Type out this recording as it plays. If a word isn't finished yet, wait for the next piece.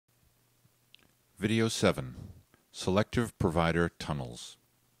Video 7, Selective Provider Tunnels.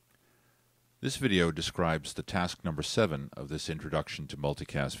 This video describes the task number 7 of this introduction to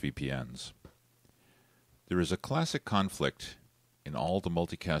multicast VPNs. There is a classic conflict in all the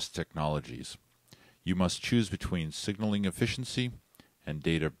multicast technologies. You must choose between signaling efficiency and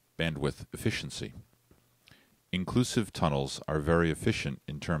data bandwidth efficiency. Inclusive tunnels are very efficient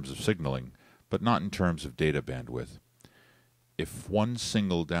in terms of signaling, but not in terms of data bandwidth. If one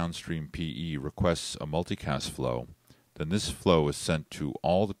single downstream PE requests a multicast flow, then this flow is sent to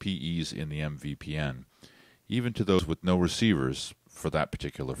all the PEs in the MVPN, even to those with no receivers for that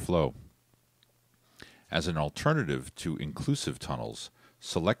particular flow. As an alternative to inclusive tunnels,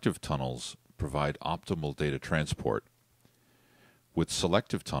 selective tunnels provide optimal data transport. With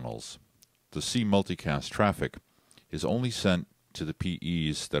selective tunnels, the C-Multicast traffic is only sent to the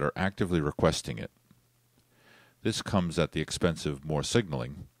PEs that are actively requesting it. This comes at the expense of more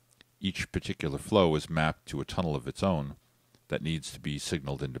signaling. Each particular flow is mapped to a tunnel of its own that needs to be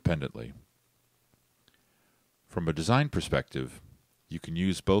signaled independently. From a design perspective, you can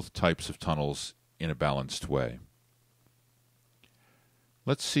use both types of tunnels in a balanced way.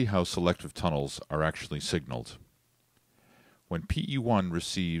 Let's see how selective tunnels are actually signaled. When PE1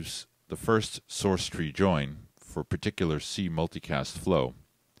 receives the first source tree join for a particular C-Multicast flow,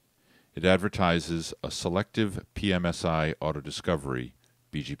 it advertises a selective PMSI autodiscovery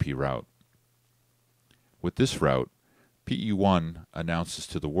BGP route. With this route, PE1 announces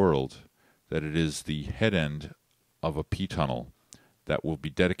to the world that it is the head end of a P tunnel that will be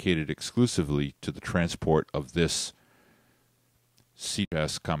dedicated exclusively to the transport of this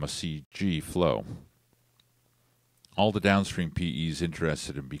CS-CG flow. All the downstream PEs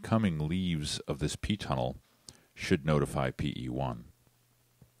interested in becoming leaves of this P tunnel should notify PE1.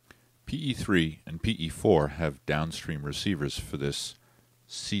 PE3 and PE4 have downstream receivers for this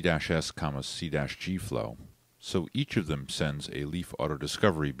C-S-C-G flow, so each of them sends a leaf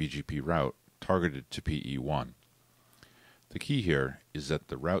autodiscovery BGP route targeted to PE1. The key here is that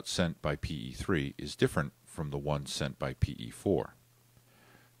the route sent by PE3 is different from the one sent by PE4.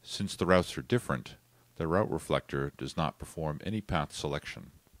 Since the routes are different, the route reflector does not perform any path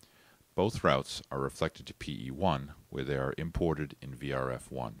selection. Both routes are reflected to PE1 where they are imported in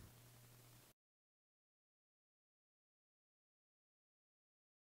VRF1.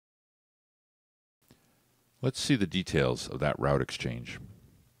 Let's see the details of that route exchange.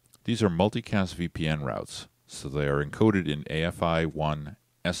 These are multicast VPN routes, so they are encoded in AFI1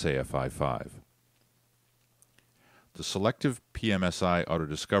 SAFI5. The selective PMSI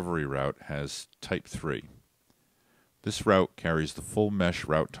autodiscovery route has type 3. This route carries the full mesh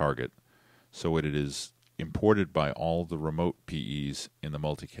route target, so it is imported by all the remote PEs in the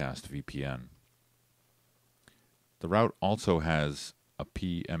multicast VPN. The route also has a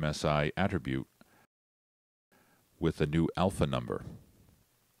PMSI attribute with a new alpha number.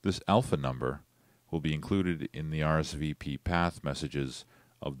 This alpha number will be included in the RSVP path messages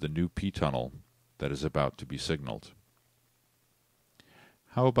of the new P tunnel that is about to be signaled.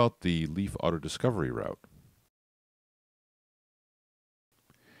 How about the leaf autodiscovery route?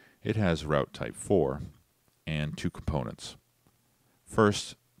 It has route type 4 and two components.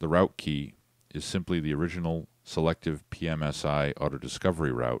 First, the route key is simply the original selective PMSI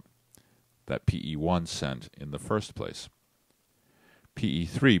autodiscovery route that PE1 sent in the first place.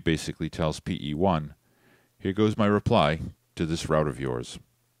 PE3 basically tells PE1, here goes my reply to this route of yours.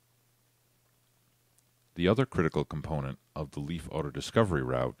 The other critical component of the leaf autodiscovery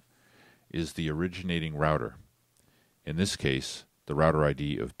route is the originating router, in this case the router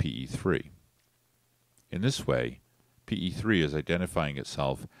ID of PE3. In this way, PE3 is identifying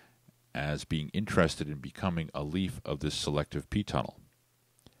itself as being interested in becoming a leaf of this selective P tunnel.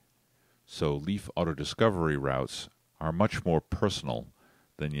 So leaf autodiscovery routes are much more personal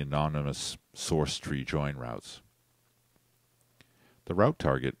than the anonymous source tree join routes. The route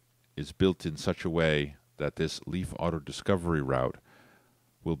target is built in such a way that this leaf autodiscovery route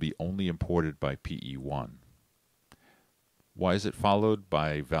will be only imported by PE1. Why is it followed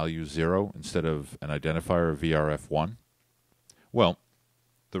by value 0 instead of an identifier of VRF1? Well,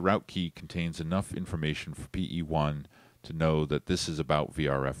 the route key contains enough information for PE1 to know that this is about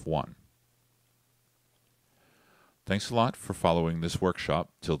VRF1. Thanks a lot for following this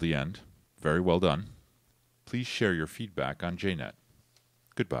workshop till the end. Very well done. Please share your feedback on JNet.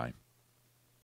 Goodbye.